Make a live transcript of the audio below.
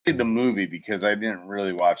the movie because I didn't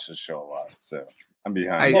really watch the show a lot, so I'm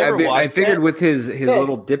behind. I figured with his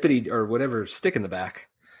little dippity or whatever stick in the back.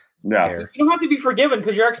 Yeah, you don't have to be forgiven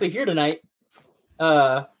because you're actually here tonight.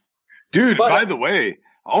 Dude, by the way,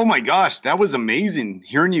 oh my gosh, that was amazing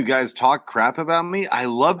hearing you guys talk crap about me. I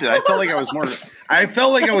loved it. I felt like I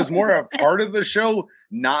was more a part of the show,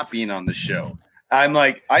 not being on the show. I'm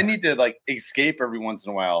like, I need to like escape every once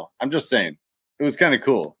in a while. I'm just saying, it was kind of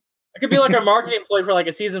cool. It could be like our marketing employee for like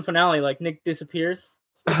a season finale, like Nick disappears.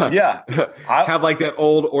 Yeah, I have like that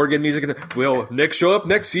old organ music. Will Nick show up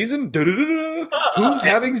next season? Who's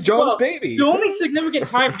having John's baby? The only significant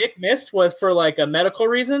time Nick missed was for like a medical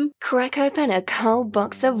reason. Crack open a cold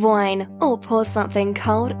box of wine or pour something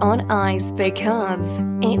cold on ice because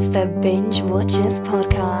it's the Binge Watchers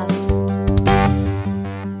Podcast.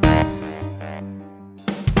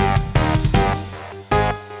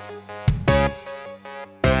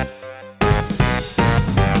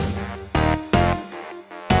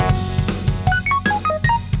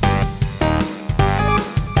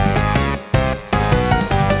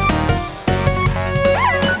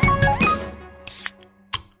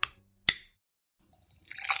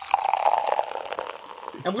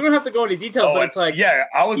 And we don't have to go into details, but it's like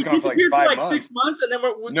I was going for like 5 months. 6 months, and then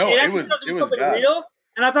it was something bad. real.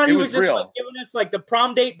 And I thought he was just real. like giving us like the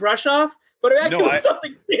prom date brush off, but it actually was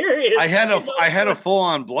something serious. I had a full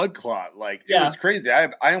on blood clot. Like it was crazy. I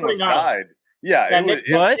almost died. Yeah, Nick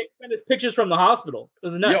sent his pictures from the hospital. It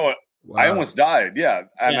was nuts. I almost died. Yeah,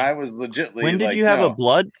 and I was legitly. When did you have a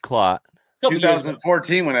blood clot?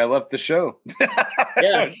 2014 when I left the show.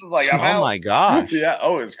 Yeah, was just like, oh my gosh. Yeah.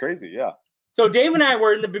 Oh, it's crazy. Yeah. So Dave and I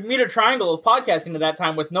were in the Bermuda Triangle of podcasting at that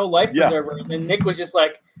time with no life preserver, and Nick was just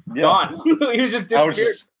like gone. He was just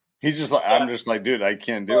disappeared. He's just like, I'm just like, dude, I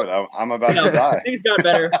can't do it. I'm about to die. Things got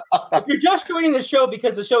better. If you're just joining the show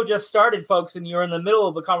because the show just started, folks, and you're in the middle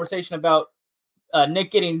of a conversation about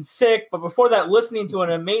Nick getting sick, but before that, listening to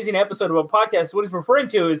an amazing episode of a podcast, what he's referring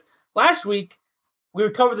to is last week we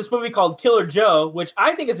covered this movie called Killer Joe, which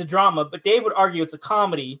I think is a drama, but Dave would argue it's a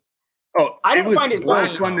comedy. Oh, I didn't find it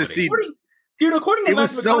funny. Fun to see. Dude, according to it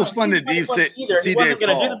was so fun to see either. He wasn't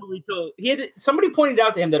going to do the movie till somebody pointed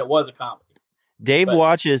out to him that it was a comedy. Dave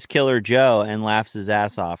watches Killer Joe and laughs his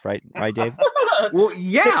ass off, right? Right, Dave? Well,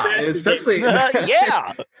 yeah, especially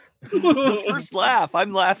yeah. The first laugh.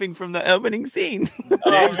 I'm laughing from the opening scene.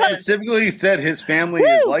 Dave specifically said his family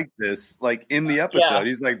is like this, like in the episode. Yeah.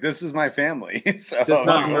 He's like, "This is my family." So just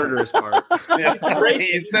not the murderous part.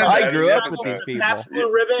 I grew up with these people. Snap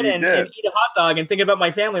blue ribbon and eat a hot dog and think about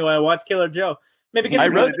my family when I watch Killer Joe. Maybe I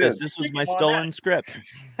wrote this. This was my stolen script.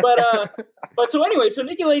 But so anyway, so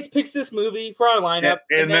Nicky Lates picks this movie for our lineup,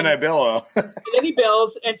 and then I bill. And then he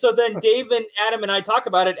bills, and so then Dave and Adam and I talk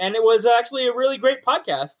about it, and it was actually a really great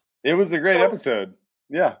podcast. It was a great episode.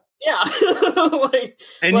 Yeah. Yeah.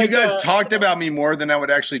 You guys talked about me more than I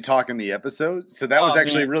would actually talk in the episode. So that was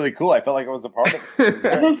actually really cool. I felt like I was a part of it.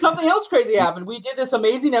 And then something else crazy happened. We did this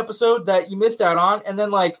amazing episode that you missed out on. And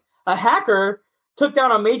then like a hacker took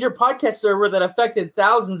down a major podcast server that affected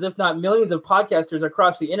thousands, if not millions of podcasters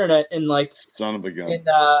across the internet. And like, son of a gun. And,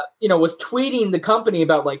 was tweeting the company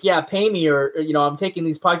about like, pay me or, I'm taking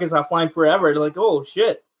these podcasts offline forever. They're like, oh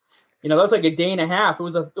shit. That was like a day and a half. It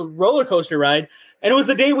was a roller coaster ride. And it was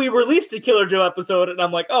the day we released the Killer Joe episode. And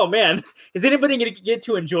I'm like, oh, man, is anybody going to get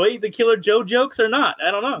to enjoy the Killer Joe jokes or not? I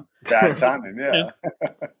don't know. Bad timing, yeah.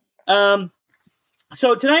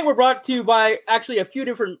 So tonight we're brought to you by actually a few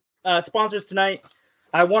different sponsors tonight.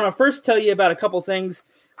 I want to first tell you about a couple things.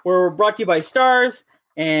 We're brought to you by Stars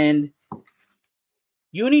and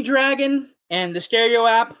Unidragon and the Stereo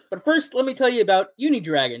app. But first, let me tell you about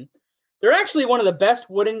Unidragon. They're actually one of the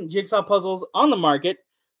best wooden jigsaw puzzles on the market.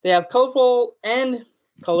 They have colorful and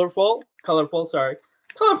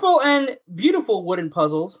beautiful wooden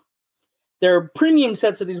puzzles. They're premium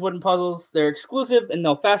sets of these wooden puzzles. They're exclusive and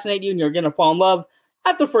they'll fascinate you and you're going to fall in love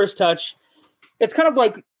at the first touch. It's kind of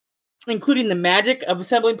like including the magic of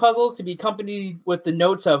assembling puzzles to be accompanied with the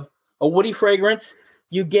notes of a woody fragrance.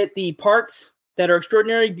 You get the parts that are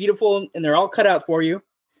extraordinary, beautiful, and they're all cut out for you.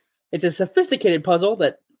 It's a sophisticated puzzle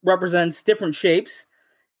that represents different shapes.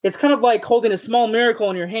 It's kind of like holding a small miracle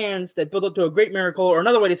in your hands that build up to a great miracle, or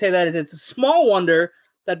another way to say that is it's a small wonder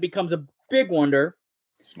that becomes a big wonder.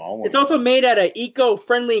 Small wonder. It's also made out of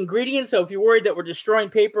eco-friendly ingredients, so if you're worried that we're destroying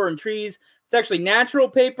paper and trees, it's actually natural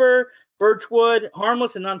paper, birchwood,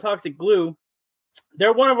 harmless and non-toxic glue.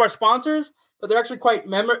 They're one of our sponsors, but they're actually quite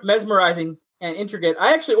mesmerizing and intricate.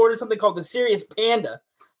 I actually ordered something called the Serious Panda.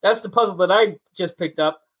 That's the puzzle that I just picked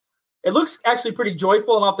up. It looks actually pretty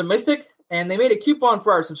joyful and optimistic, and they made a coupon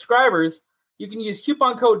for our subscribers. You can use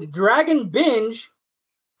coupon code DRAGONBINGE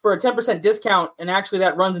for a 10% discount, and actually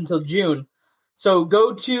that runs until June. So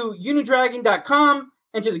go to unidragon.com,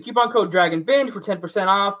 enter the coupon code DragonBinge for 10%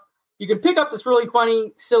 off. You can pick up this really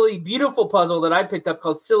funny, silly, beautiful puzzle that I picked up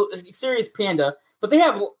called Serious Panda. But they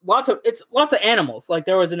have lots of animals. Like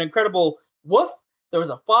there was an incredible wolf, there was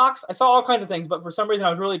a fox. I saw all kinds of things, but for some reason I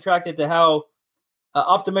was really attracted to how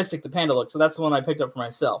optimistic the panda looked. So that's the one I picked up for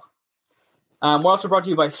myself. We're also brought to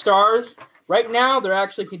you by Stars. Right now, they're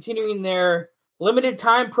actually continuing their limited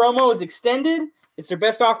time promo is extended. It's their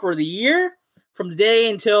best offer of the year. From today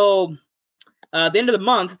until the end of the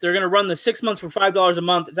month, they're going to run the 6 months for $5 a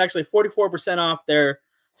month. It's actually 44% off their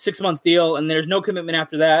 6-month deal, and there's no commitment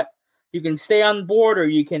after that. You can stay on board, or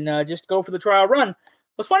you can just go for the trial run.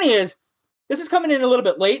 What's funny is this is coming in a little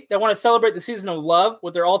bit late. They want to celebrate the season of love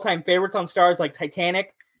with their all-time favorites on Stars like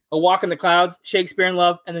Titanic, A Walk in the Clouds, Shakespeare in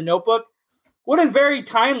Love, and The Notebook. Would have been very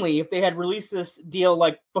timely if they had released this deal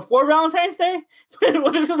like before Valentine's Day.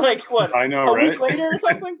 Well, this is like what I know, a week later or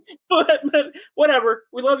something. but whatever.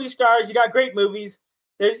 We love you, Stars. You got great movies.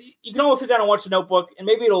 You can always sit down and watch The Notebook, and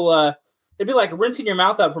maybe it'll be like rinsing your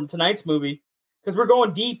mouth out from tonight's movie because we're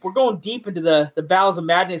going deep. We're going deep into the bowels of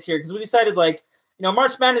madness here because we decided like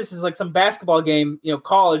March Madness is like some basketball game,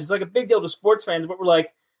 college. It's like a big deal to sports fans, but we're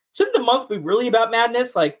like, shouldn't the month be really about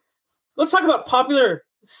madness? Like, let's talk about popular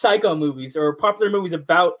psycho movies or popular movies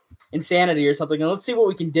about insanity or something, and let's see what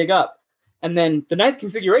we can dig up. And then The Ninth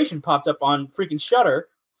Configuration popped up on freaking Shudder,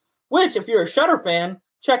 which if you're a Shudder fan,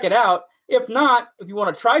 check it out. If not, if you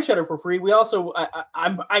want to try Shudder for free, we also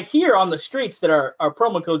I hear on the streets that our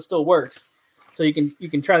promo code still works, so you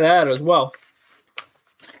can try that out as well.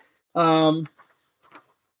 Now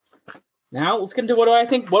let's get into what do I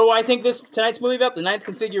think this tonight's movie about, The Ninth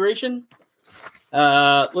Configuration.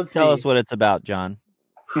 Let's tell us what it's about, John.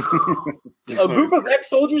 A group of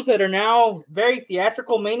ex-soldiers that are now very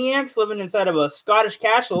theatrical maniacs living inside of a Scottish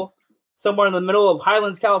castle somewhere in the middle of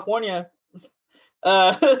Highlands, California.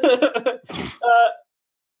 There's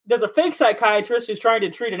a fake psychiatrist who's trying to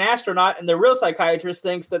treat an astronaut, and the real psychiatrist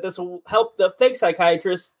thinks that this will help the fake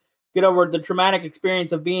psychiatrist get over the traumatic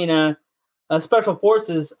experience of being a special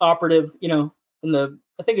forces operative, in I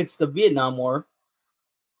think it's the Vietnam War.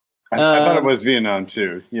 I thought it was Vietnam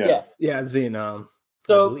too. Yeah, it's Vietnam.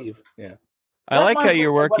 So, I believe. Yeah. I like how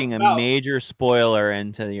you're working a major spoiler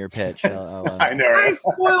into your pitch. I know. I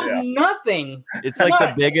spoiled nothing. It's like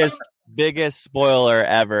the biggest spoiler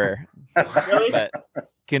ever. Really? But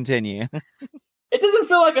continue. It doesn't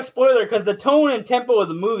feel like a spoiler because the tone and tempo of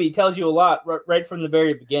the movie tells you a lot right from the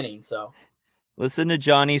very beginning. So, listen to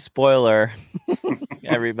Johnny Spoiler,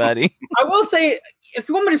 everybody. I will say, if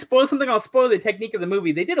you want me to spoil something, I'll spoil the technique of the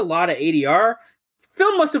movie. They did a lot of ADR.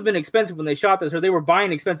 Film must have been expensive when they shot this, or they were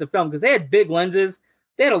buying expensive film because they had big lenses.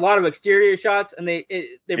 They had a lot of exterior shots, and they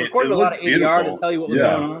recorded a lot of ADR to tell you what was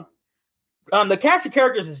going on. The cast of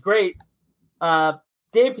characters is great.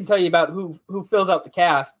 Dave can tell you about who fills out the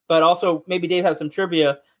cast, but also maybe Dave has some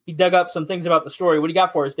trivia. He dug up some things about the story. What do you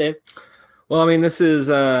got for us, Dave? Well, I mean, this is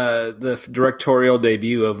the directorial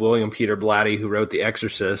debut of William Peter Blatty, who wrote The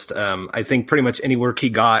Exorcist. I think pretty much any work he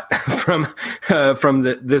got from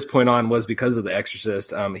this point on was because of The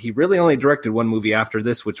Exorcist. He really only directed one movie after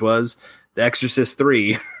this, which was The Exorcist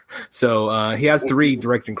 3. So he has 3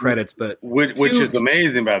 directing credits, but which is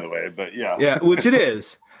amazing, by the way. But yeah, which it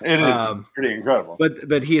is. It is pretty incredible.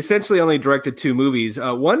 But he essentially only directed 2 movies.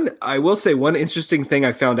 I will say one interesting thing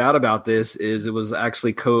I found out about this is it was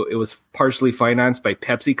actually it was partially financed by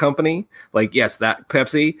Pepsi Company. Like, yes, that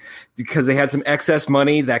Pepsi, because they had some excess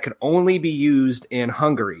money that could only be used in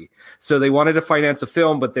Hungary. So they wanted to finance a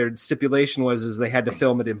film, but their stipulation was they had to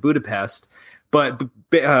film it in Budapest. But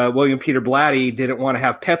William Peter Blatty didn't want to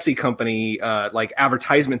have Pepsi Company like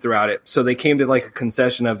advertisement throughout it. So they came to like a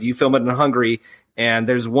concession of you film it in Hungary, and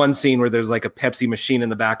there's one scene where there's like a Pepsi machine in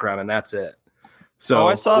the background, and that's it. So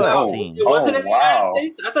I saw that scene. It wasn't in the United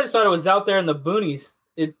States? I thought it was out there in the boonies.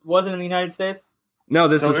 It wasn't in the United States? No,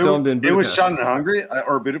 this was filmed in Budapest. It was shot in Hungary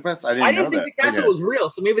or Budapest? I didn't know think the castle was real,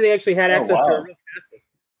 so maybe they actually had access to a real castle.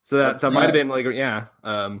 So that might have been like, yeah.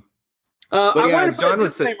 I want to put a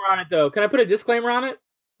disclaimer on it, though. Can I put a disclaimer on it?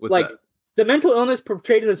 What's that? The mental illness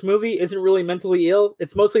portrayed in this movie isn't really mentally ill.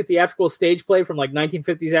 It's mostly theatrical stage play from like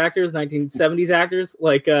 1950s actors, 1970s actors.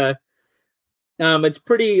 Like, it's a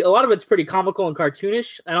lot of it's pretty comical and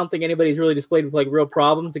cartoonish. I don't think anybody's really displayed with like real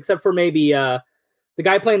problems, except for maybe the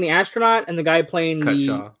guy playing the astronaut and the guy playing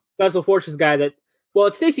the special forces guy.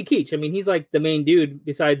 It's Stacy Keach. I mean, he's like the main dude.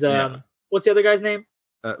 Besides, what's the other guy's name?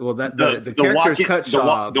 The character is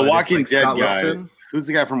Cutshaw. The Walking Dead Scott guy. Wilson. Who's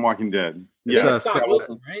the guy from Walking Dead? Yeah, Scott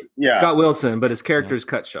Wilson, right? Yeah, Scott Wilson, but his character is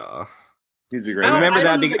Cutshaw. He's a I great. remember I that.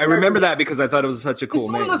 don't know the I remember characters. that because I thought it was such a It's cool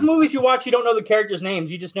one of name. those movies you watch, you don't know the characters'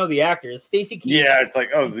 names, you just know the actors. Stacey Keach. Yeah, it's like,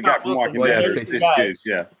 oh, the guy Tom from Wilson. Walking Dead. Yeah, or there's the Stitch guy. Cage,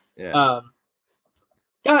 yeah. Yeah.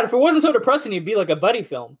 God, if it wasn't so depressing, it'd be like a buddy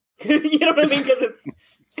film. You know what I mean? Because it's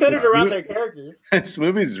centered It's around good. their characters. This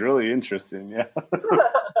movie's really interesting. Yeah.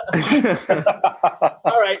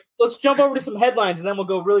 All right, let's jump over to some headlines, and then we'll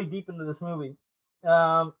go really deep into this movie.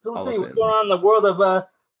 So let's All see of what's it. going on in the world of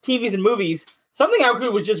TVs and movies. Something I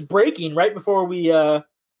heard was just breaking right before we got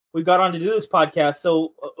on to do this podcast.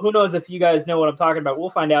 So who knows if you guys know what I'm talking about? We'll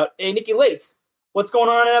find out. Hey, Nikki Lates, what's going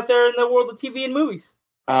on out there in the world of TV and movies?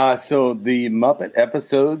 So the Muppet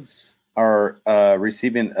episodes are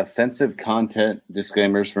receiving offensive content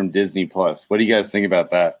disclaimers from Disney Plus. What do you guys think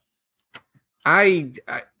about that? I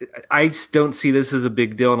don't see this as a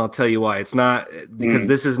big deal, and I'll tell you why. It's not because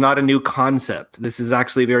this is not a new concept. This is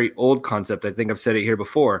actually a very old concept. I think I've said it here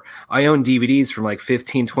before. I own DVDs from like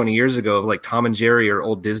 15, 20 years ago of like Tom and Jerry or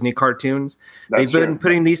old Disney cartoons. That's They've been true.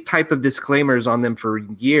 putting these type of disclaimers on them for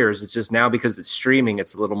years. It's just now because it's streaming,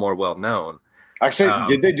 it's a little more well known. Actually,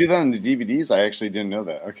 did they do that on the DVDs? I actually didn't know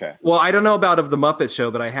that. Okay. Well, I don't know about of the Muppet Show,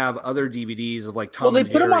 but I have other DVDs of like Tom Well, they and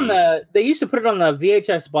put Jerry. them on the. They used to put it on the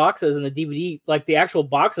VHS boxes and the DVD, like the actual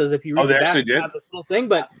boxes. If you read Oh, they the back, actually it's did? not this little thing.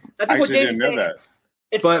 But I I think what actually Dave's didn't know saying that. is,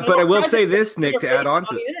 it's But more I will imagine say it's this, in Nick, your to add face on on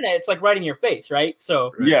to the internet, it's like right in your face, right?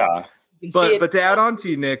 So Yeah. you can see it. But to add on to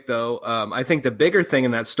you, Nick, though, I think the bigger thing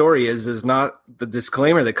in that story is not the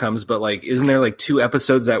disclaimer that comes, but like, isn't there like 2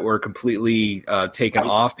 episodes that were completely taken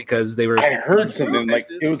off because they were? I heard That's something like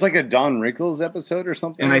it was like a Don Rickles episode or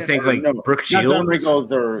something. And I think like no, Brooke not Don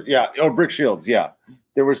Shields. Rickles or Brooke Shields. Yeah,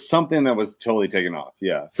 there was something that was totally taken off.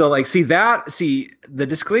 Yeah. So like, see the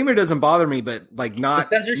disclaimer doesn't bother me, but like not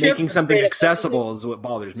The censorship? making something Straight up accessible is what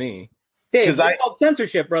bothers me. Dave, 'cause it's called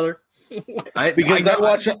censorship, brother. Because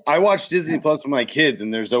I watch Disney Plus with my kids,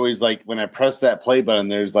 and there's always like when I press that play button,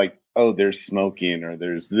 there's like, oh, there's smoking or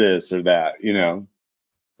there's this or that, you know.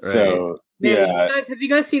 So Man, yeah, have you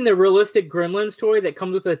guys seen the realistic Gremlins toy that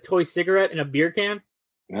comes with a toy cigarette and a beer can?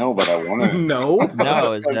 no, but I want to. no.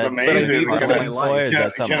 No, is That's that amazing. But I need Can this I- in my life. Or is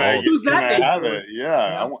that something old? Who's can that I made have for? it?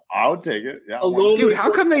 Yeah, I'll take it. Yeah, I want Alone- Dude, how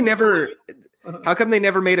come they never? How come they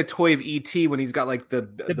never made a toy of ET when he's got like the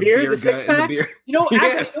beer, the gut and 6-pack? beer? You know, actually,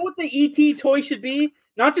 Yes. you know what the ET toy should be?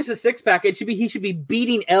 Not just a 6-pack. He should be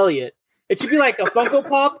beating Elliot. It should be like a Funko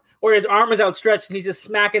Pop where his arm is outstretched and he's just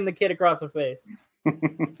smacking the kid across the face.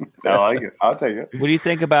 I like it. I'll take it. What do you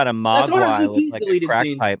think about a That's one of mogwai with E.T.'s like a deleted crack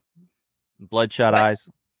scene. pipe, bloodshot What? eyes?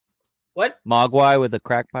 What? Mogwai with a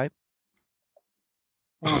crack pipe.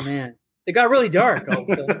 Oh man, it got really dark. All of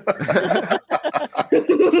a sudden.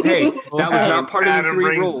 Hey, that was not part of the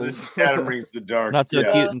 3 rules. Adam brings the dark. Not so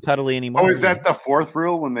yeah. cute and cuddly anymore. Oh, is that the 4th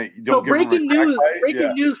rule when they So don't give them a breaking crack news! pipe? Breaking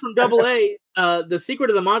Yeah. news from Double A. The secret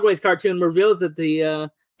of the Mogwai's cartoon reveals that the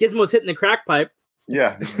Gizmo's hitting the crack pipe.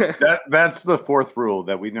 Yeah, that's the 4th rule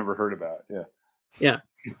that we never heard about. Yeah.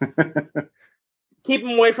 Keep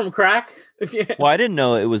him away from crack. Well, I didn't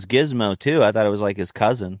know it was Gizmo too. I thought it was like his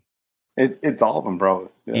cousin, It's all of them, bro.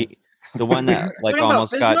 Yeah. the one that like Talking about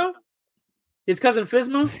almost got Fizmo? His cousin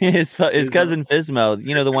Fizmo. his cousin Fizmo.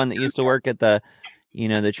 You know, the one that used to work at the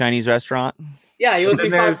the Chinese restaurant. Yeah, he owes me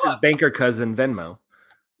Then $5. there's his banker cousin Venmo.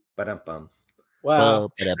 Ba-dum-bum. Wow.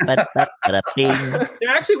 Ding. There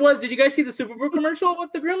actually was. Did you guys see the Super Bowl commercial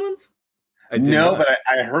with the Gremlins? I did No, not. but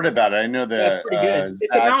I heard about it. I know that. That's pretty good. It's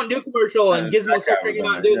a Mountain Dew commercial, and Gizmo Zach starts was drinking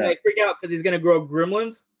on Mountain Dew, it, and yeah. they freak out because he's going to grow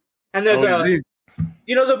gremlins. And there's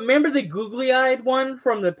remember the googly-eyed one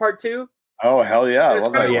from the part 2? Oh, hell yeah. I There's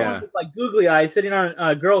love kind that. of yeah. one with, like googly eyes sitting on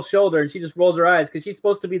a girl's shoulder, and she just rolls her eyes because she's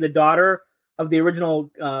supposed to be the daughter of the original,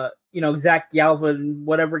 Zach Galvin,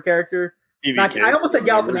 whatever character. Not, I almost said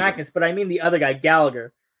Galifianakis, but I mean the other guy,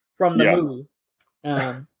 Gallagher, from the Yeah. movie.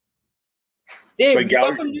 Dave, But you got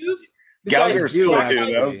Gallagher- some news? Gallagher's do, cool too,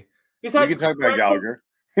 actually. though. We Besides can talk about Gallagher.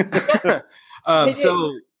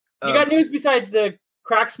 So You got news besides the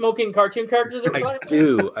crack smoking cartoon characters?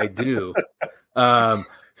 I do.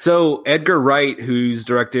 So Edgar Wright, who's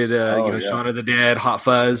directed, yeah. Shaun of the Dead, Hot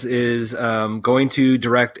Fuzz, is going to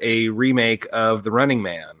direct a remake of The Running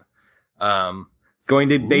Man. Going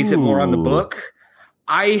to base it more on the Ooh. book.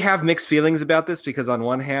 I have mixed feelings about this because on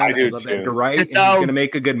one hand, I I, do love too. Edgar Wright and he's No. going to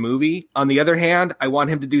make a good movie. On the other hand, I want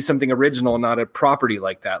him to do something original, not a property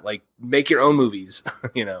like that. Like make your own movies,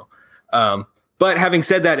 But having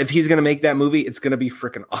said that, if he's going to make that movie, it's going to be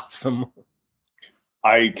freaking awesome.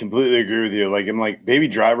 I completely agree with you. Like, I'm like, Baby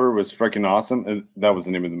Driver was freaking awesome. That was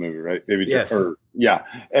the name of the movie, right? Baby Yes. Driver. Yeah.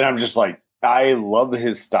 And I'm just like, I love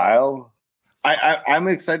his style. I'm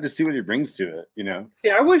excited to see what he brings to it,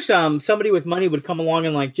 See, I wish somebody with money would come along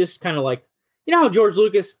and like just kind of like you know how George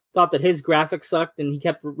Lucas thought that his graphics sucked and he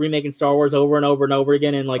kept remaking Star Wars over and over and over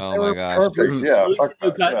again and like Oh my gosh. Perfect. Yeah. releasing Fuck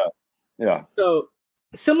new that. cuts. Yeah. So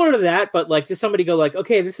similar to that, but like just somebody go like,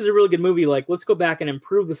 okay, this is a really good movie. Like, let's go back and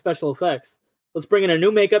improve the special effects. Let's bring in a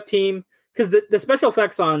new makeup team because the special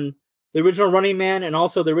effects on the original Running Man and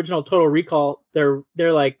also the original Total Recall, they're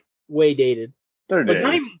like way dated. They're But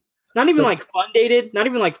dead. not even like fun dated, not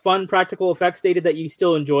even like fun practical effects dated that you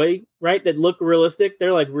still enjoy, right? That look realistic.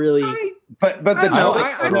 They're like really. But the I don't know.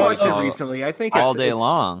 joke- I no, watched it no, recently. I think All it's- day it's-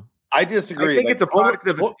 long. I disagree. I think Like, it's a product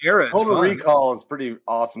of its era. It's Total fun. Recall is pretty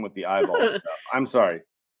awesome with the eyeball stuff. I'm sorry.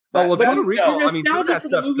 Oh, well, That- Total that's- Recall, I mean, some of nostalgia that for the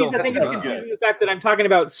stuff movies, still I think holds it's up. confusing the fact that I'm talking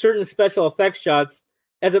about certain special effects shots.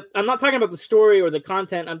 I'm not talking about the story or the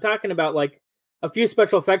content. I'm talking about like a few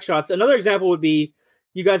special effects shots. Another example would be,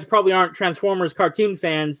 you guys probably aren't Transformers cartoon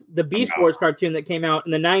fans. The Beast Wars cartoon that came out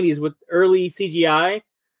in the 90s with early CGI,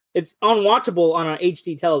 it's unwatchable on an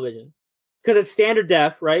HD television because it's standard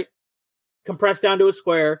def, right? Compressed down to a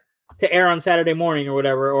square to air on Saturday morning or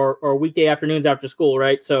whatever, or weekday afternoons after school,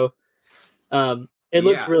 right? So it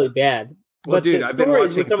looks Yeah. really bad. Well, But dude, the I've been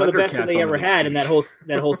stories were watching some of the best that Thundercats they on ever the had TV. in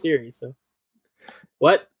that whole series. So,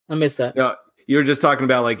 what? I missed that. No, you were just talking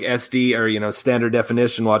about like SD or standard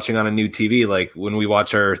definition watching on a new TV, like when we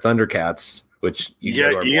watch our Thundercats, which You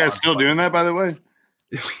guys still doing that, by the way?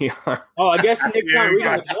 We are. Oh, I guess Nick's Yeah, not reading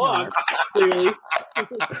gotcha. the blog. Clearly,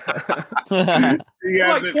 You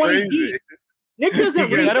guys like are 20 crazy. deep. Nick doesn't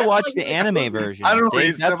You read. gotta That's watch like- the anime version. I don't know.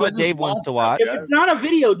 Dave, that's what Dave wants to watch. If it's not a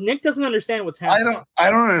video, Nick doesn't understand what's happening. I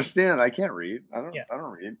don't understand. I can't read. I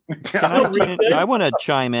don't read. I want to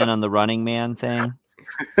chime in on the Running Man thing.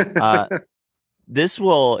 This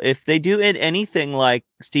will, if they do it anything like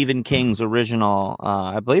Stephen King's original,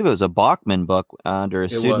 I believe it was a Bachman book under a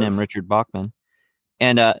pseudonym, was. Richard Bachman.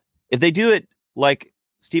 And if they do it like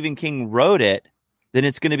Stephen King wrote it, then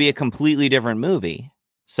it's going to be a completely different movie.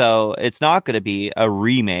 So it's not going to be a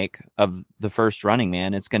remake of the first Running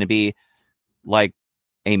Man. It's going to be like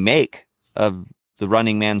a make of the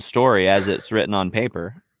Running Man story as it's written on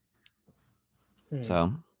paper.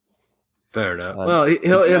 So Fair enough. Uh, Well,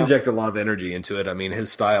 he'll yeah. inject a lot of energy into it. I mean, his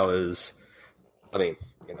style is, I mean,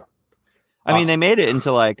 Awesome. they made it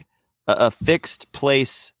into like a fixed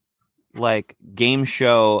place, like game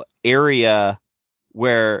show area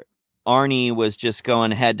where Arnie was just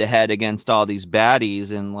going head to head against all these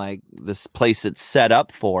baddies in like this place that's set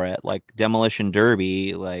up for it, like Demolition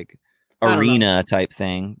Derby, like I don't arena type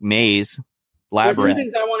thing, maze, There's two labyrinth.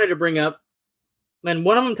 things I wanted to bring up, and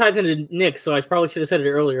one of them ties into Nick, so I probably should have said it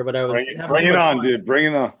earlier, but I was Bring it on, dude. Bring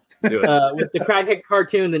it on. do it. With the crackhead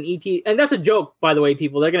cartoon and ET, and that's a joke, by the way,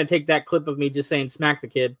 people. They're gonna take that clip of me just saying "smack the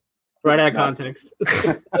kid" right out of Smack. context.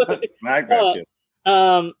 Smack that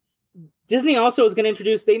kid. Disney also is going to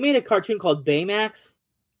introduce. They made a cartoon called Baymax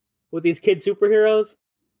with these kid superheroes.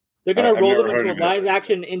 They're going I've to roll never them heard into a of it. live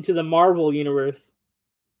action into the Marvel universe.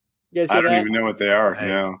 You guys I hear don't that? even know what they are. I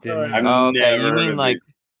Yeah. didn't- I've Oh, okay. never You heard mean of like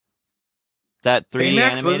these. that 3D Baymax,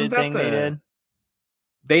 animated wasn't that thing they the- did?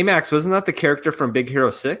 Baymax, wasn't that the character from Big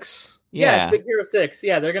Hero 6? Yeah, Yeah. it's Big Hero 6.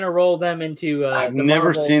 Yeah, they're going to roll them into. I've the never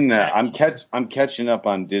Marvel seen that. action. I'm catching up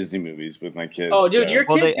on Disney movies with my kids. Oh, dude, so- your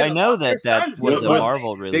Well, kids. I gonna know love- that your that son's was a gonna love it.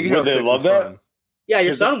 Marvel Big release. Hero Would they 6 love was that? fun. Yeah, your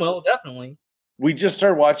Because- son will definitely. we just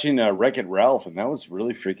started watching Wreck-It Ralph, and that was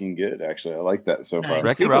really freaking good. Actually, I like that so far. Nice.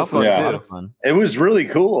 Wreck-It Sequel's Ralph was fun, a lot too. of fun. It was really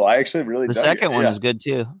cool. I actually really The dug second it. one Yeah. is good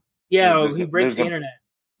too. Yeah, There's he a- breaks there's the a- internet.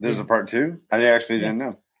 There's a part 2. I actually didn't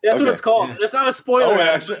know. That's what okay. it's called. Yeah. That's not a spoiler. Oh,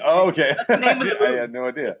 actually. Oh, okay. That's the name of the I movie. had no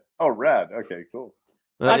idea. Oh, rad. Okay, cool.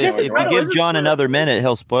 But guess if, the if you title give is a John spoiler. another minute,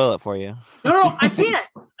 he'll spoil it for you. No, I can't.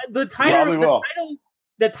 The Probably will.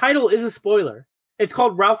 title is a spoiler. It's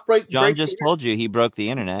called Ralph Breaks. John just told you he broke the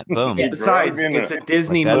internet. Boom. Yeah. Besides, Right. it's a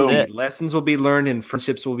Disney Like, that's movie. it. Lessons will be learned and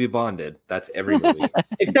friendships will be bonded. That's every movie.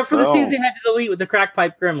 Except for the Oh. scenes they had to delete with the crack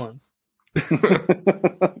pipe gremlins.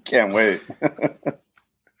 Can't wait.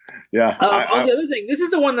 Yeah. On the other thing, this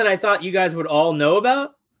is the one that I thought you guys would all know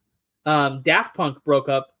about. Daft Punk broke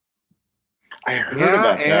up. I heard Yeah,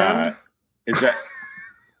 about and- that. Is that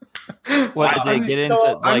What did they I'm get so-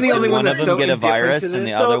 into? I'm Like, the did only one one of that's them so get a indifferent virus to and the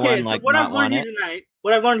this. other okay, one so like what not I've want learned it?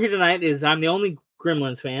 what I've learned here tonight is I'm the only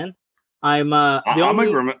Gremlins fan. I'm I'm a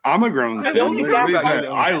Gremlins I'm the fan. only Daft Punk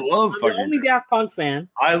fan. I love I'm the fucking only Daft Punk fan,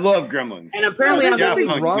 I love Gremlins. and apparently No, I'm there's the Daft only nothing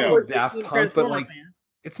Punk, wrong no. with Daft Punk, but Transformer like, fan.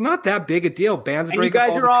 it's not that big a deal. Bands And you break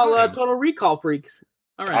guys up are all the time. Total Recall freaks.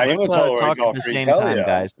 All I right. am a Let's Total talk Recall at the freak. same Hell time, yeah.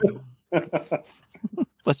 guys.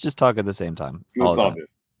 Let's just talk at the same time. All It's the all time. good.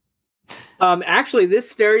 Actually, this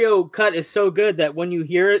stereo cut is so good that when you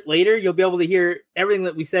hear it later, you'll be able to hear everything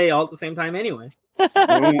that we say all at the same time anyway.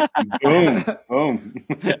 Boom, boom, boom.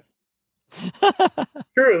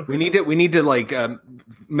 True. We need to like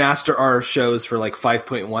master our shows for like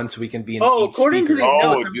 5.1 so we can be in Oh, each according to speaker. these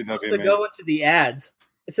Oh, notes, I'm dude, that'd supposed be to go into the ads.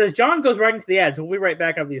 It says John goes right into the ads. We'll be right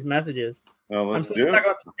back on these messages. Oh, I'm let's supposed do to talk it.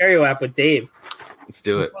 about the stereo app with Dave. Let's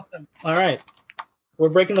do it. All right. We're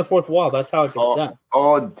breaking the fourth wall. That's how it gets done.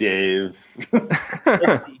 Oh, Dave.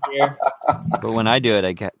 Let's see here. But when I do it,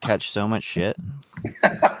 I catch so much shit.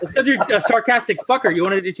 It's because you're a sarcastic fucker. You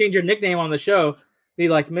wanted to change your nickname on the show. Be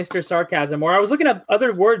like Mr. Sarcasm. Or I was looking up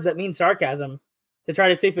other words that mean sarcasm to try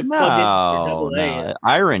to see if it plugged in. No.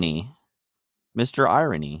 Irony. Mr.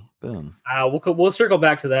 Irony. Boom. We'll circle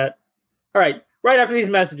back to that. All right. Right after these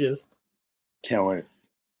messages. Can't wait.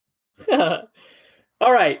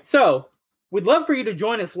 All right. So we'd love for you to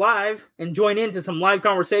join us live and join into some live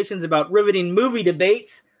conversations about riveting movie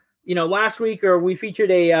debates. You know, last week we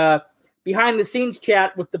featured a behind the scenes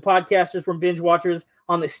chat with the podcasters from Binge Watchers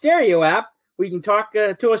on the Stereo app. Where you can talk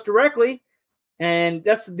to us directly. And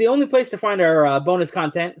that's the only place to find our bonus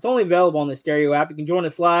content. It's only available on the Stereo app. You can join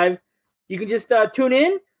us live. You can just tune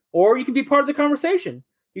in, or you can be part of the conversation.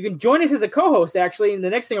 You can join us as a co-host, actually. And the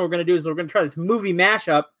next thing we're going to do is we're going to try this movie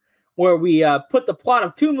mashup where we put the plot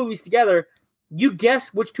of two movies together. You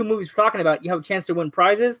guess which two movies we're talking about. You have a chance to win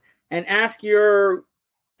prizes and ask your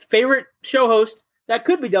favorite show host. That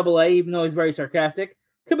could be Double A, even though he's very sarcastic.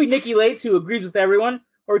 Could be Nikki Lates, who agrees with everyone.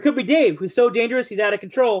 Or it could be Dave, who's so dangerous he's out of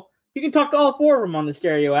control. You can talk to all four of them on the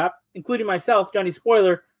Stereo app, including myself, Johnny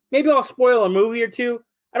Spoiler. Maybe I'll spoil a movie or two.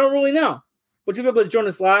 I don't really know. But you'll be able to join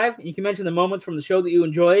us live. You can mention the moments from the show that you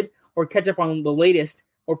enjoyed, or catch up on the latest,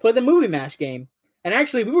 or play the Movie Mash game. And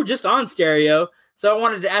actually, we were just on Stereo, so I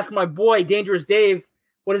wanted to ask my boy, Dangerous Dave,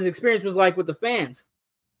 what his experience was like with the fans.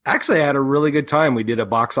 Actually, I had a really good time. We did a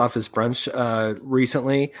box office brunch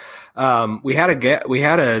recently. We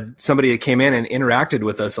had somebody that came in and interacted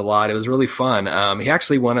with us a lot. It was really fun. He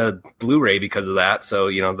actually won a Blu-ray because of that. So,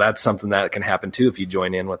 you know, that's something that can happen too if you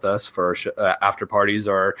join in with us for our after parties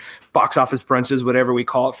or box office brunches, whatever we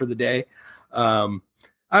call it for the day.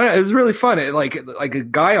 I don't know, it was really fun. Like a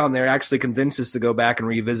guy on there actually convinced us to go back and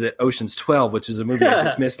revisit Ocean's 12, which is a movie I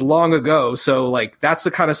dismissed long ago. So like that's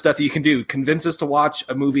the kind of stuff you can do. Convince us to watch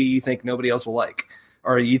a movie you think nobody else will like,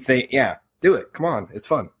 or you think, yeah, do it. Come on, it's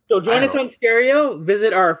fun. So join us on Stereo.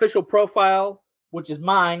 Visit our official profile, which is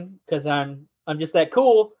mine because I'm just that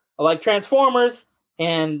cool. I like Transformers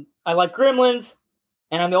and I like Gremlins,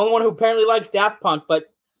 and I'm the only one who apparently likes Daft Punk. But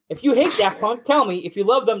if you hate Daft Punk, tell me. If you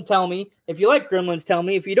love them, tell me. If you like Gremlins, tell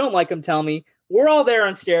me. If you don't like them, tell me. We're all there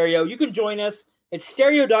on Stereo. You can join us. It's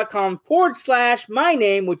stereo.com/my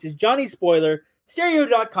name, which is Johnny Spoiler.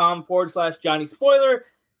 Stereo.com/Johnny Spoiler.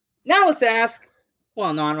 Now let's ask.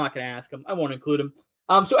 Well, no, I'm not going to ask him. I won't include him.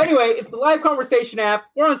 So anyway, it's the live conversation app.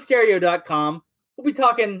 We're on stereo.com. We'll be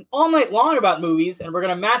talking all night long about movies, and we're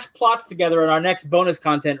going to mash plots together in our next bonus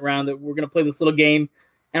content round that we're going to play this little game.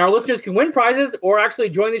 And our listeners can win prizes or actually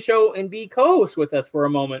join the show and be co-hosts with us for a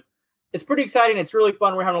moment. It's pretty exciting. It's really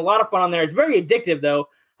fun. We're having a lot of fun on there. It's very addictive, though.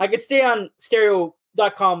 I could stay on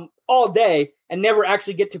stereo.com all day and never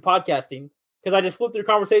actually get to podcasting because I just flip through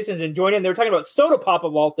conversations and join in. They were talking about Soda Pop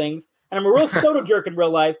of all things, and I'm a real soda jerk in real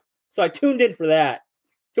life, so I tuned in for that.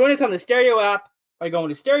 Join us on the Stereo app by going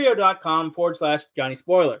to stereo.com/Johnny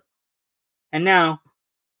Spoiler. And now,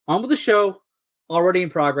 on with the show, already in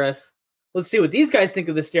progress. Let's see what these guys think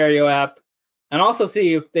of the Stereo app, and also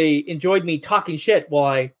see if they enjoyed me talking shit while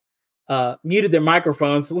I muted their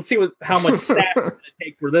microphones. Let's see how much staff it's going to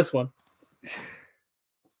take for this one.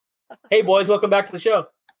 Hey, boys, welcome back to the show.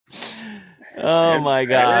 Oh, my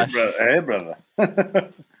gosh. Hey, brother.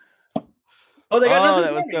 Oh, they got nothing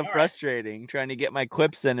that was for me. so All right. frustrating, trying to get my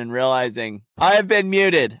quips in and realizing I have been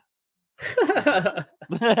muted.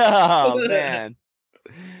 Oh, man.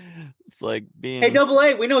 It's like being... Hey, Double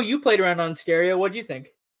A, we know you played around on Stereo. What do you think?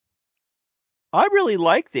 I really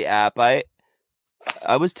like the app. I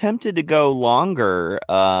was tempted to go longer.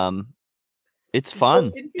 It's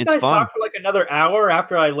fun. Didn't you It's guys fun. talk for like another hour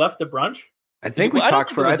after I left the brunch? I think Well, we I don't talked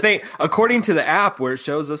think for. it was- I think according to the app where it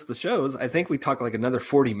shows us the shows, I think we talked like another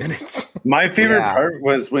 40 minutes. My favorite Yeah. part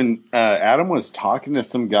was when Adam was talking to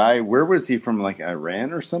some guy. Where was he from? Like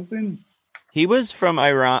Iran or something? He was from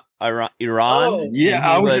Iran. Oh. and Yeah, he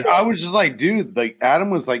I was just like, dude, like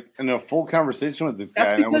Adam was like in a full conversation with this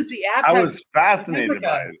That's guy. And because the app I has was fascinated like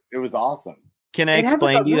by it. It was awesome. Can I It has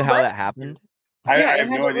explain like a to you how roulette that happened? I it have has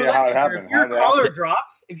no a idea how it roulette happened. feature.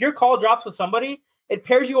 If your call drops with somebody, it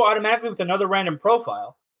pairs you automatically with another random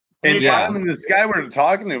profile. And Yeah. Adam and this guy were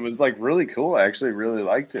talking. It was like really cool. I actually really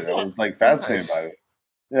liked it. I was like fascinated Nice. by it.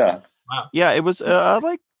 Yeah. Yeah, it was. I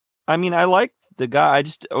liked the guy.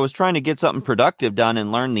 I was trying to get something productive done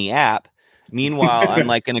and learn the app. Meanwhile, I'm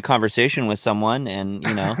like in a conversation with someone, and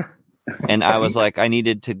and I was like, I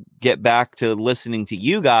needed to get back to listening to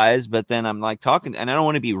you guys, but then I'm like talking, and I don't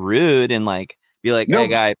want to be rude and like be like, hey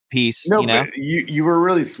guy, peace. No, but you were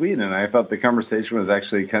really sweet, and I thought the conversation was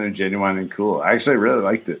actually kind of genuine and cool. I actually really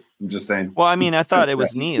liked it. I'm just saying. Well, I mean, I thought it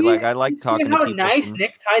was neat. Like I like talking to how people. nice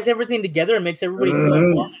Nick ties everything together and makes everybody feel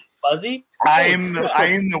warm and fuzzy. I am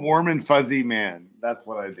the warm and fuzzy man. That's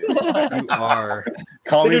what I do. You are.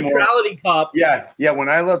 Call The me more. neutrality cop. Yeah. When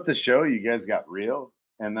I left the show, you guys got real,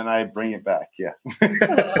 and then I bring it back. Yeah.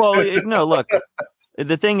 Well, no, look.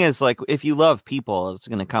 The thing is, like, if you love people, it's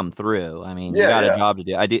going to come through. I mean, you got a job to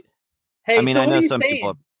do. I do. Hey, I mean, so I what know are you some saying?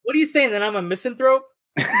 people. What are you saying? That I'm a misanthrope?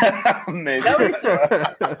 Maybe.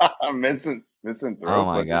 I'm misanthrope. Oh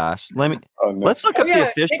my gosh! No. Let's look up the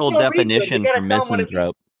official definition for tell 'em what it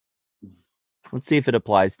misanthrope. Let's see if it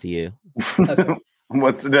applies to you.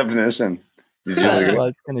 What's the definition? Did you look it Well, up?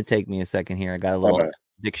 it's going to take me a second here. I got a little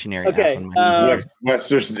dictionary. app Okay, on my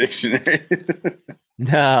Webster's dictionary.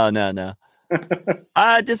 No.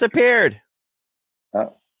 Disappeared.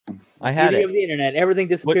 I had Beauty it. of the internet. Everything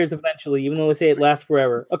disappears eventually, even though they say it lasts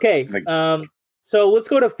forever. Okay. Like- So let's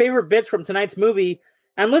go to favorite bits from tonight's movie,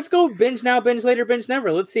 and let's go binge now, binge later, binge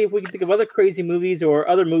never. Let's see if we can think of other crazy movies or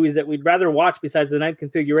other movies that we'd rather watch besides the Ninth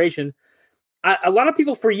Configuration. A lot of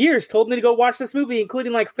people for years told me to go watch this movie,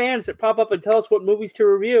 including like fans that pop up and tell us what movies to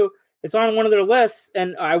review. It's on one of their lists,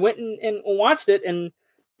 and I went and watched it, and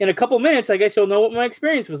in a couple minutes, I guess you'll know what my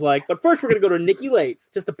experience was like. But first, we're going to go to Nikki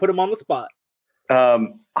Lates, just to put him on the spot.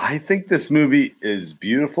 I think this movie is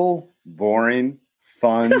beautiful, boring,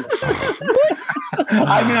 fun.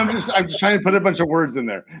 I mean, I'm just trying to put a bunch of words in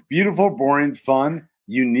there. Beautiful, boring, fun,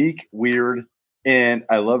 unique, weird, and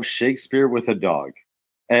I love Shakespeare with a dog.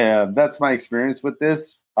 That's my experience with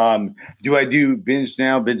this. Do I do binge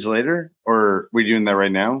now, binge later, or are we doing that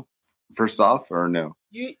right now? First off, or no?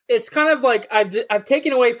 It's kind of like I've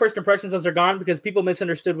taken away first impressions as they're gone because people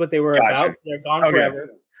misunderstood what they were about. So they're gone forever.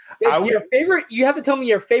 It's your favorite. You have to tell me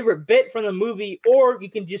your favorite bit from the movie, or you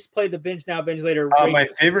can just play the binge now, binge later. My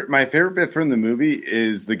favorite bit from the movie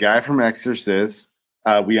is the guy from Exorcist.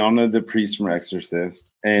 We all know the priest from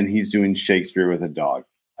Exorcist, and he's doing Shakespeare with a dog.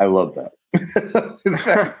 I love that. In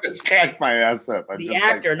fact, just cracked my ass up. The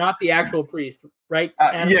actor, not the actual priest, right?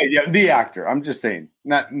 Yeah, the actor. I'm just saying,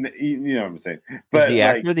 not you know what I'm saying. But is the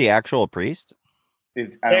actor the actual priest?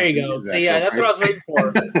 There you go. So yeah, that's what I was waiting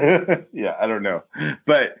for. Yeah, I don't know,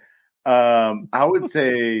 but I would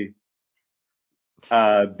say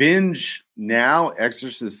binge now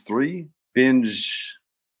Exorcist 3, binge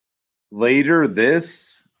later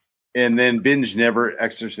this, and then binge never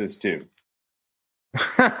Exorcist 2.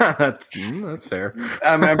 That's fair.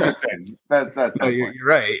 I'm just saying that's my point. You're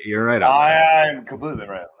right. You're right. I'm completely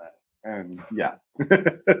right on that. And yeah.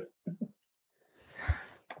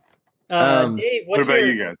 Dave, what about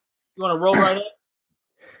you guys? You want to roll right in?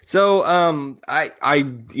 So, I,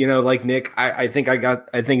 like Nick, I think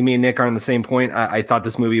me and Nick are on the same point. I thought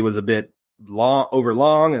this movie was a bit long,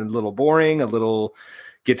 and a little boring, a little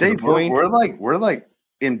get to the point. We're like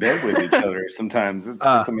in bed with each other sometimes. It's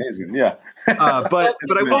amazing. Yeah. But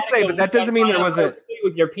I will say, but that doesn't mean there wasn't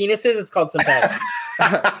with your penises. It's called sympathetic.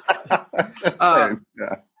 Just saying.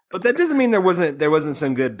 Yeah. But that doesn't mean there wasn't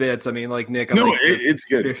some good bits. I mean, like Nick. It's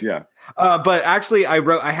good. Yeah. But actually,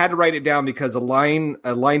 I had to write it down because a line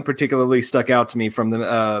particularly stuck out to me from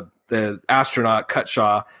the astronaut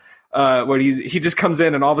Cutshaw, where he just comes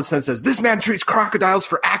in and all of a sudden says, "This man treats crocodiles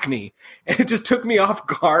for acne," and it just took me off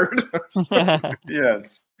guard.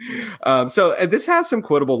 Yes. So this has some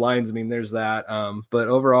quotable lines. I mean, there's that. But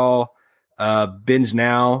overall, binge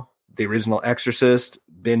now, the original Exorcist,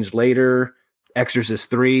 binge later, Exorcist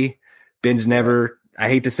 3, binge never. I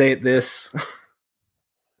hate to say it this.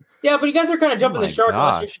 Yeah, but you guys are kind of jumping the shark.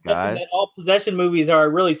 Gosh, guys. That all possession movies are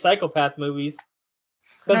really psychopath movies.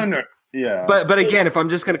 No. Yeah. But again, if I'm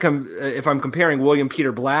just going to if I'm comparing William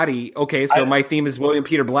Peter Blatty, okay, so my theme is William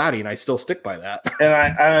Peter Blatty, and I still stick by that. And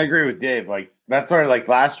I agree with Dave. Like that's why, like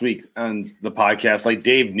last week on the podcast, like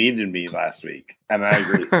Dave needed me last week, and I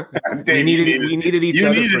agree. We needed each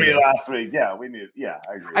other. You needed me this. last week. Yeah, we needed. Yeah,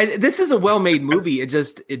 I agree. This is a well-made movie. It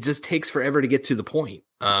just takes forever to get to the point.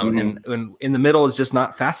 And in the middle is just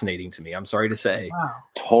not fascinating to me. I'm sorry to say. Wow.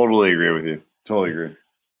 Totally agree with you. Totally agree.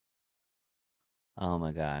 Oh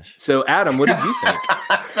my gosh. So Adam, what did you think?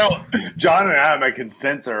 So John and Adam, my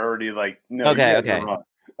consents are already like, no. Okay.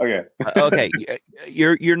 Okay.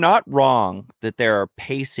 You're not wrong that there are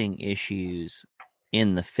pacing issues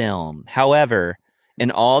in the film. However,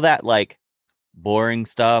 in all that like boring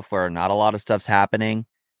stuff where not a lot of stuff's happening,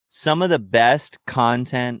 some of the best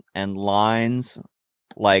content and lines,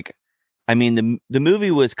 like I mean, the movie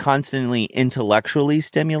was constantly intellectually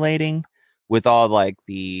stimulating with all like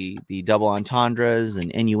the double entendres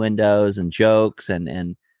and innuendos and jokes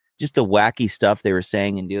and just the wacky stuff they were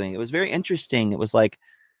saying and doing. It was very interesting. It was like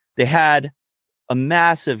they had a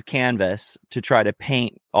massive canvas to try to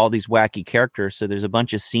paint all these wacky characters. So there's a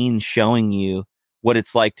bunch of scenes showing you what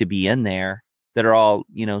it's like to be in there that are all,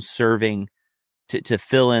 serving to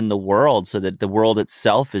fill in the world so that the world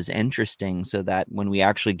itself is interesting, so that when we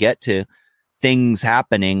actually get to things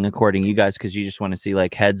happening, according to you guys, because you just want to see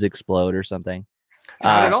like heads explode or something.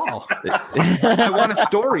 Not at all. I want a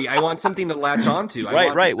story. I want something to latch onto.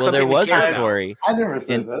 Right. Well, there was a story. I never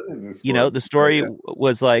said that is a story. The story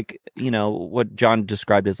was like, what John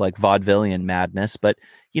described as like vaudevillian madness. But,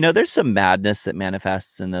 there's some madness that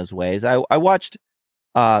manifests in those ways. I watched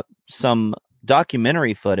some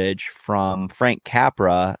documentary footage from Frank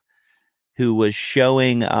Capra, who was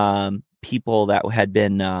showing people that had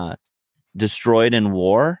been destroyed in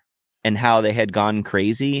war and how they had gone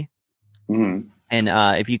crazy. Mm-hmm. And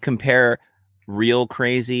if you compare real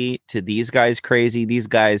crazy to these guys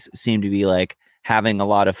seem to be like having a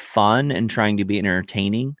lot of fun and trying to be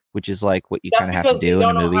entertaining, which is like what you kind of have to do in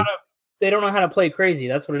a movie. They don't know how to play crazy.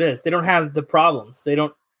 That's what it is. They don't have the problems. They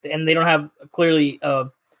don't have clearly a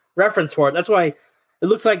reference for it. That's why it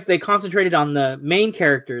looks like they concentrated on the main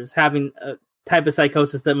characters having a type of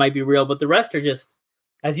psychosis that might be real, but the rest are just,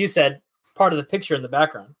 as you said, part of the picture in the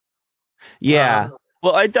background. Yeah.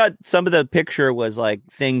 Well, I thought some of the picture was like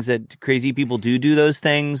things that crazy people do those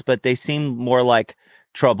things, but they seem more like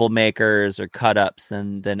troublemakers or cut-ups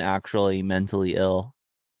than actually mentally ill.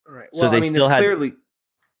 Right. So they still had. Clearly...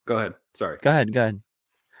 Go ahead. Sorry. Go ahead.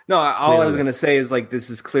 No, all I was going to say is like this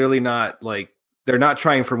is clearly not like they're not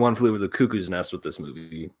trying for One Flew Over the Cuckoo's Nest with this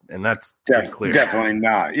movie, and that's clear. Definitely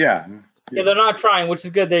not. Yeah. Yeah, they're not trying, which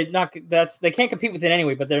is good. They can't compete with it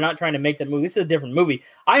anyway, but they're not trying to make that movie. This is a different movie.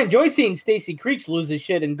 I enjoyed seeing Stacy Creech lose his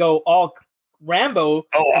shit and go all Rambo.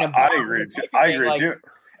 Oh, I agree too.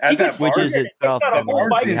 At that which is itself,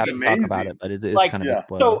 we have to talk about it, but it is kind of a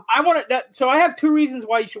spoiler. So I want to. So I have two reasons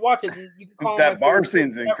why you should watch it. You can call that bar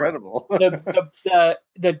scene's incredible. the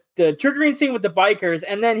triggering scene with the bikers,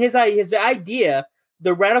 and then his idea,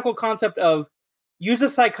 the radical concept of use a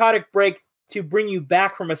psychotic break to bring you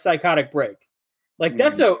back from a psychotic break. Like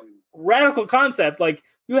that's a radical concept. Like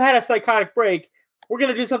you had a psychotic break, we're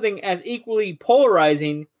going to do something as equally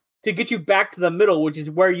polarizing to get you back to the middle, which is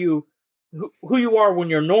where who you are when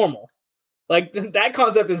you're normal. Like that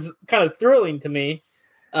concept is kind of thrilling to me,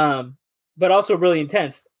 but also really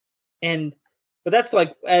intense. But that's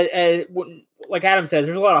like Adam says,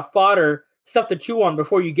 there's a lot of fodder stuff to chew on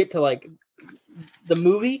before you get to like the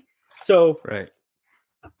movie. So right.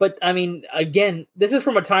 But I mean, again, this is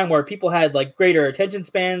from a time where people had like greater attention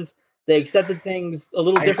spans. They accepted things a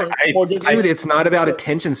little different. Dude, it's not about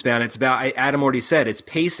attention span. It's about, Adam already said, it's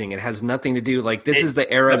pacing. It has nothing to do. Like this is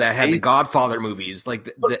the era that had the Godfather movies. Like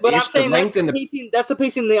the length and that's the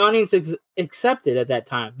pacing the audience accepted at that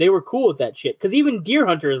time. They were cool with that shit because even Deer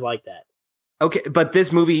Hunter is like that. Okay, but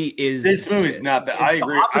this movie's not that. I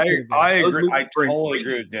agree. I totally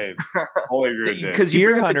agree with Dave. Because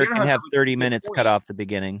Deer Hunter can have 30 minutes cut off the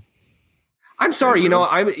beginning. I'm sorry,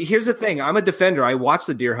 here's the thing. I'm a defender. I watched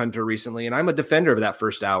the Deer Hunter recently, and I'm a defender of that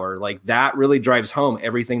first hour. Like that really drives home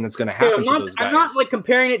everything that's going to happen to those guys. I'm not like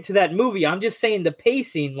comparing it to that movie. I'm just saying the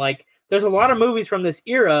pacing. Like there's a lot of movies from this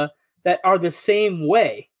era that are the same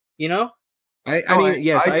way. I mean,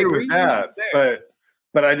 yes, I agree with that,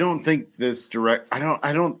 but I don't think this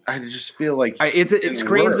I just feel like it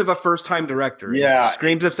screams of a first time director. Yeah. It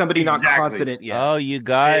screams of somebody not confident yet. Oh, you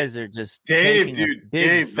guys are just taking a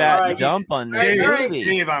big fat dump on this movie.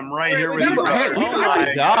 Dave, I'm right here with you. Oh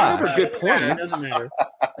my God. Good point. Doesn't matter.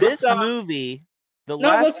 This movie,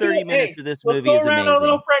 last 30 minutes of this movie is amazing. Let's go around a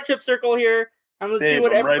little friendship circle here and let's see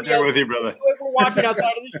what everybody right there with you, brother. We're watching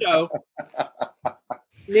outside of the show.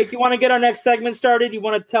 Nick, you want to get our next segment started? You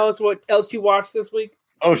want to tell us what else you watched this week?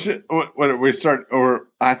 Oh shit! What we start? Or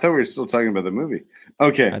I thought we were still talking about the movie.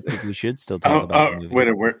 Okay, I think we should still talk about the movie.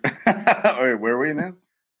 Wait, where are we now?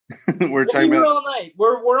 We're talking about all night.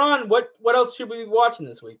 We're on. What else should we be watching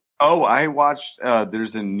this week? Oh, I watched.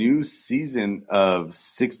 There's a new season of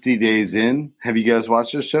 60 Days In. Have you guys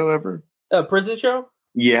watched this show ever? A prison show?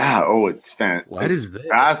 Yeah. Oh, it's What is this?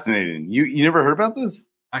 Fascinating. You never heard about this?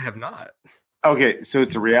 I have not. Okay, so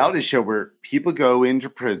it's a reality show where people go into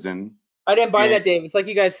prison. I didn't buy that, Dave. It's like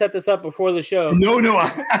you guys set this up before the show. No,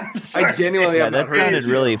 I genuinely have not heard. That sounded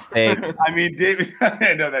really fake. I mean, David,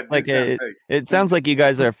 I know that. Like it sounds like you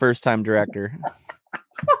guys are a first-time director.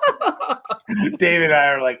 Dave and I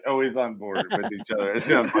are like always on board with each other. It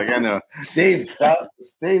sounds like I know. Dave, stop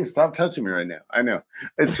touching me right now. I know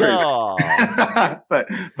it's crazy. but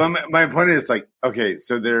my point is like, okay,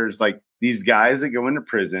 so there's like these guys that go into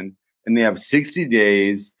prison and they have 60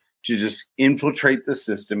 days to just infiltrate the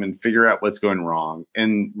system and figure out what's going wrong.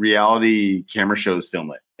 And reality camera shows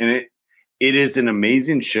film it, and it is an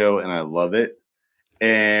amazing show, and I love it.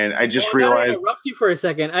 And I just realized. I interrupt you for a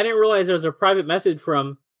second. I didn't realize there was a private message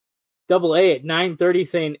from Double A at 9:30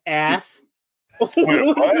 saying "ass." Wait,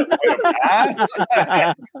 what? Wait, ass?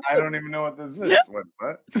 I don't even know what this is. What?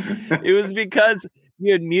 It was because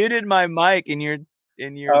you had muted my mic and you're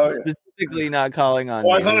specifically not calling on.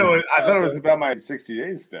 Well, me. I thought it was about my 60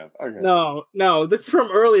 days stuff. Okay. No, this is from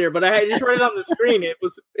earlier, but I just read it on the screen.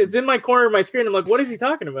 It's in my corner of my screen. I'm like, what is he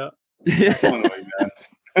talking about?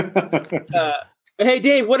 Hey,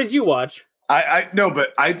 Dave, what did you watch? I no,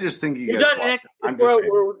 but I just think you guys. You're done, Nick.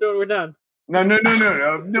 We're done. No.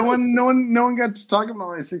 No one got to talk about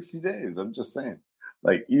my 60 days. I'm just saying.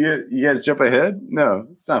 Like you guys jump ahead? No,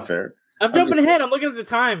 it's not fair. I'm jumping ahead. I'm looking at the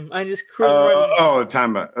time. I just cruise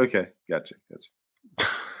time out. Okay, gotcha.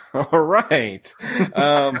 All right.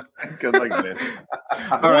 Good luck, man.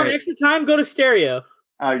 All right. Extra time? Go to stereo.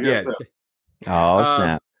 I guess so. Oh,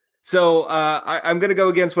 snap. So I'm going to go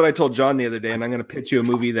against what I told John the other day, and I'm going to pitch you a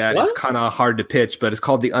movie that is kind of hard to pitch, but it's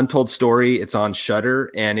called The Untold Story. It's on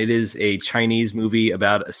Shudder, and it is a Chinese movie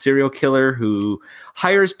about a serial killer who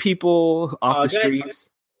hires people off the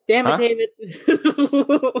streets. Damn it, David.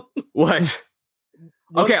 What?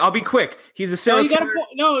 Okay, I'll be quick. He's a serial killer.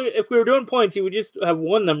 No, if we were doing points, you would just have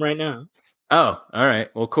won them right now. Oh, all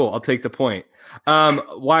right. Well, cool. I'll take the point.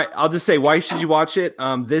 Why? I'll just say, why should you watch it?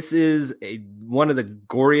 This is one of the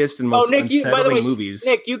goriest and most unsettling movies.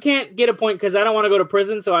 Nick, you can't get a point because I don't want to go to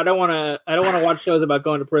prison, so I don't want to watch shows about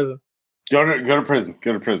going to prison. Go to prison.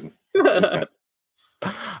 Go to prison.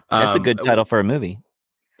 That's a good title for a movie.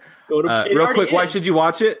 Real quick, why should you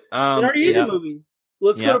watch it? It already is a movie.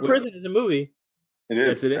 Let's Go to Prison is a movie. It is.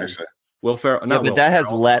 Yes, it is. Actually. Will Ferrell. But that has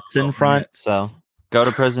Let's in front, so Go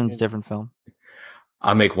to Prison's different film.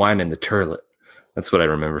 I'll make wine in the turlet. That's what I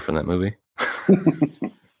remember from that movie.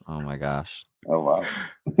 Oh my gosh. Oh wow.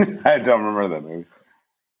 I don't remember that movie.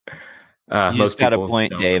 You just got a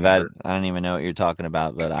point, Dave. I don't even know what you're talking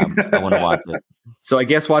about, but I want to watch it. So I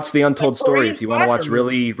guess watch The Untold Story if you want to watch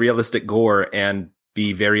really realistic gore and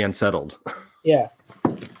be very unsettled. Yeah.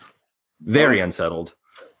 Very unsettled.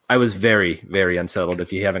 I was very, very unsettled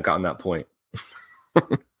if you haven't gotten that point.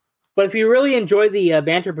 But if you really enjoy the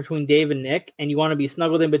banter between Dave and Nick and you want to be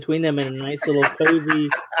snuggled in between them in a nice little cozy,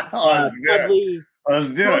 cuddly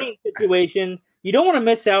situation, you don't want to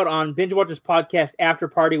miss out on Binge Watchers Podcast After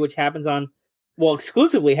Party, which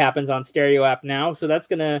exclusively happens on Stereo app now. So that's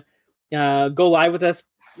going to go live with us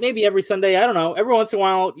maybe every Sunday. I don't know. Every once in a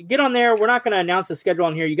while, you get on there. We're not going to announce the schedule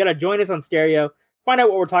on here. You got to join us on Stereo, find out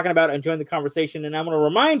what we're talking about, and join the conversation. And I'm going to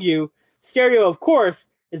remind you, Stereo, of course,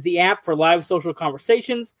 is the app for live social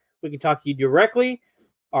conversations. We can talk to you directly.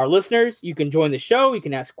 Our listeners, you can join the show. You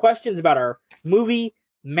can ask questions about our movie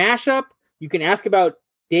mashup. You can ask about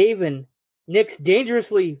Dave and Nick's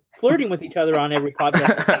dangerously flirting with each other on every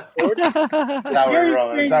podcast. That's how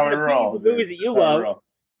we roll. The movies that you love.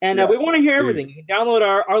 And we want to hear everything. You can download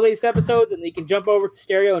our latest episodes, and you can jump over to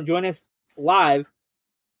Stereo and join us live.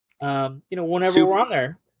 Whenever we're on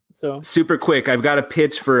there. So super quick, I've got a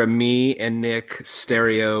pitch for a me and Nick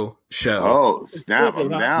Stereo show. Oh, snap! I'm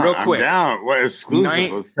down. Real quick, I'm down. What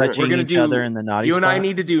exclusive? We're gonna do other in the naughty. You and I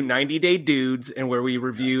need to do 90 Day Dudes, and where we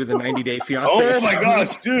review the 90 Day Fiance. Oh my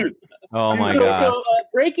gosh, dude! Oh my god! So,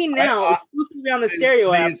 breaking now, exclusively on the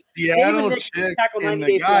Stereo app. Seattle chick and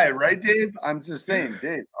the guy, right, Dave? I'm just saying,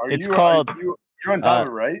 Dave. You're on top of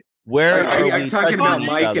it, right? Where are you talking about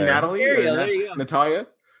Mike and Natalie or Natalia?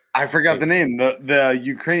 I forgot the name. The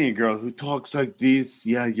Ukrainian girl who talks like this.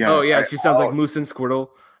 Yeah. Oh yeah, she sounds like Moose and Squirtle.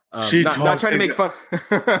 Not trying to make fun.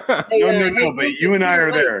 No. But you and I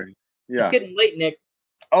are there. Yeah. It's getting late, Nick.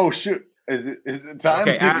 Oh shoot! Is it time?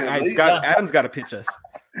 Okay, Adam's got to pitch us.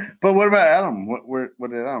 But what about Adam?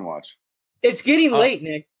 What did Adam watch? It's getting late,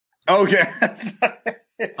 Nick. Okay.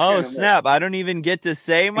 Snap! I don't even get to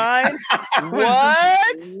say mine.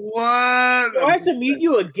 What? Do I have to meet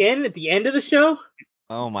you again at the end of the show?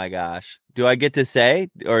 Oh my gosh! Do I get to say,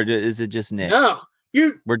 or is it just Nick? No,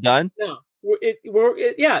 we're done. No,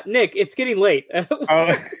 Nick. It's getting late.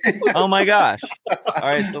 Oh my gosh! All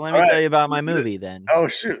right, so let me tell you about my movie then. Oh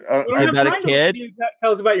shoot! It's about a kid.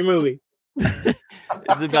 Tell us about your movie. It's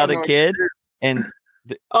about a kid, and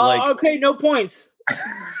okay, no points.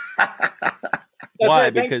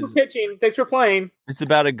 Why? Thanks for pitching. Thanks for playing. It's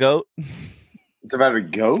about a goat. It's about a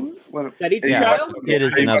goat. What? That eats a Yeah, child? Kid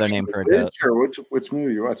is Are you another watching name for a The goat. Witch, or which movie are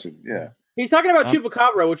you watching? Yeah. He's talking about Huh?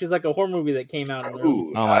 Chupacabra, which is like a horror movie that came out.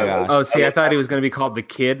 Ooh, Oh my gosh. Oh, see, I thought he was going to be called The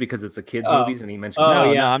Kid because it's a kids' Oh. movies, and he mentioned. Oh,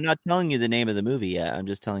 No, yeah. no, I'm not telling you the name of the movie yet. I'm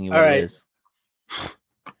just telling you All what right. it is.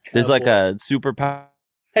 There's like a superpower.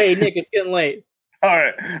 Hey, Nick, it's getting late. All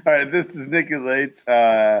right. This is Nicky Lates.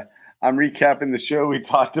 I'm recapping the show. We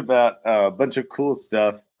talked about a bunch of cool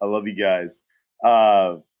stuff. I love you guys.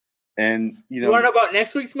 And You want to know about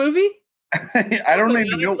next week's movie? I don't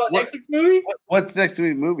even know about next week's movie. what's next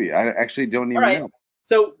week's movie. I actually don't even All right. know.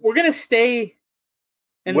 So we're gonna stay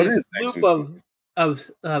in What this is next loop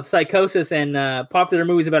week's of psychosis and popular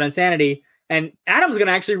movies about insanity. And Adam's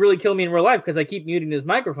gonna actually really kill me in real life because I keep muting his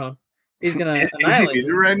microphone. He's gonna Is he annihilate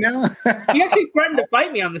muted me. right now? He actually threatened to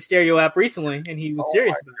fight me on the stereo app recently, and he was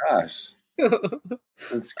serious Gosh, about it.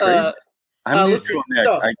 that's crazy. I'm let's neutral see. next.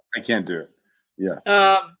 So- I can't do it.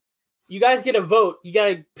 Yeah. You guys get a vote. You got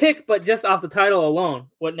to pick, but just off the title alone,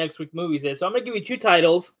 what next week movies is. So I'm going to give you 2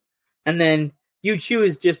 titles, and then you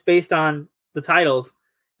choose just based on the titles.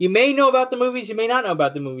 You may know about the movies. You may not know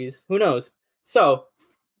about the movies. Who knows? So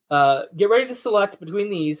get ready to select between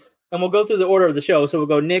these, and we'll go through the order of the show. So we'll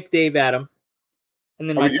go Nick, Dave, Adam, and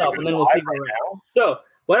then Are we myself, doing and then it we'll see. live right now? So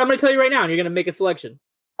what I'm going to tell you right now, and you're going to make a selection.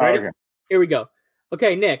 Ready? Okay. Here we go.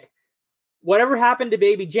 Okay, Nick. Whatever Happened to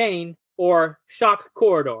Baby Jane or Shock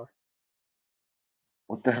Corridor?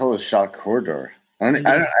 What the hell is Shock Corridor?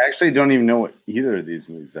 I actually don't even know what either of these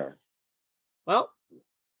movies are. Well,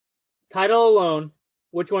 title alone.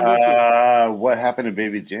 Which one do you choose? What Happened to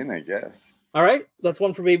Baby Jane? I guess. All right, that's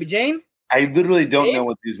one for Baby Jane. I literally don't Dave? know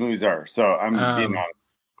what these movies are, so I'm being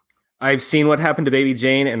honest. I've seen What Happened to Baby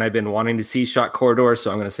Jane, and I've been wanting to see Shot Corridor,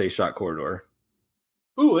 so I'm going to say Shot Corridor.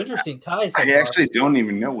 Ooh, interesting ties. I actually don't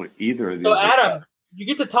even know what either of these So, are. Adam, you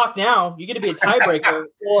get to talk now. You get to be a tiebreaker.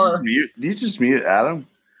 Or Did you just mute Adam?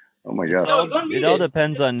 Oh my god. No, it's It all unmuted.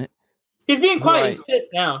 depends on. he's being quiet. Right. He's pissed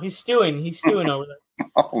now. He's stewing. He's stewing over there.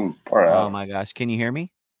 Oh, poor Oh Adam. my gosh, can you hear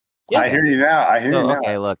me? I hear you now. I hear you Oh, now.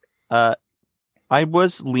 okay, look. I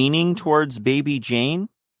was leaning towards Baby Jane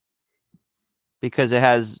because it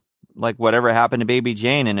has like whatever happened to Baby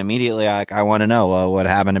Jane, and immediately I want to know what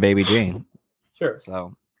happened to Baby Jane. Sure.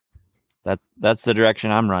 So that's the direction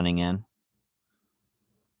I'm running in.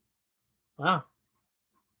 Wow.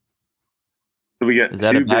 So we got Is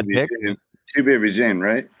that a bad Baby pick? Jane, 2 Baby Jane,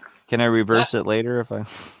 right? Can I reverse it later if I?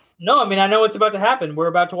 No, I mean I know what's about to happen. We're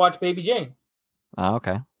about to watch Baby Jane. Oh,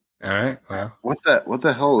 okay. All right. Well, What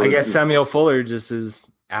the hell I is guess this? Samuel Fuller just is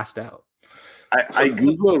asked out. I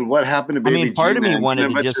googled what happened to Baby mean, part of Jane me and wanted a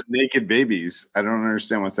to bunch just- of naked babies. I don't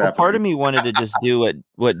understand what's Well, happening. part of me wanted to just do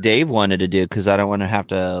what Dave wanted to do because I don't want to have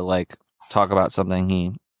to like talk about something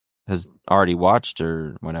he has already watched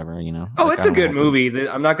or whatever. You know. Oh, Like, it's I a don't good have to- movie.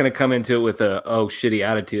 I'm not going to come into it with a shitty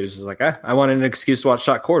attitude. It's just like I want an excuse to watch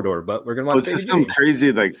Shot Corridor, but we're going to watch. Was Baby this some Jane.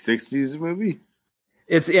 crazy like 60s movie?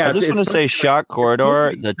 It's I just want to say, Shock Corridor.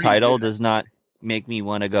 supposed to be The pretty title good. does not make me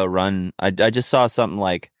want to go run. I just saw something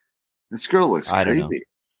like This girl looks I don't know. crazy.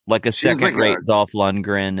 a She has second rate like Dolph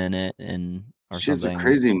Lundgren in it, and or She has something. a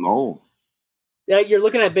crazy mole. Yeah, you're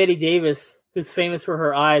looking at Betty Davis, who's famous for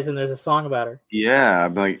her eyes, and there's a song about her. Yeah,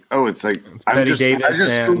 I'm like, oh, it's like It's I'm Betty just, Davis I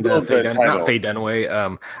just and googled the title. not Faye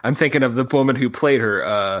Dunaway. I'm thinking of the woman who played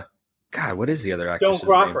her. God, what is the other Joan actress?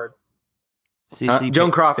 Crawford. CC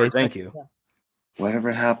Joan Crawford. Facebook. Thank you.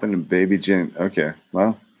 Whatever happened to Baby Jane? Okay,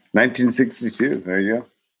 well, 1962. There you go. This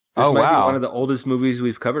Oh, might wow. be one of the oldest movies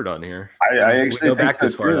we've covered on here. I We actually go think back so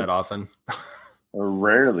this far too. that often.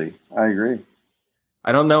 Rarely, I agree.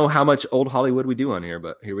 I don't know how much old Hollywood we do on here,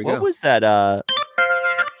 but here we What go. was that?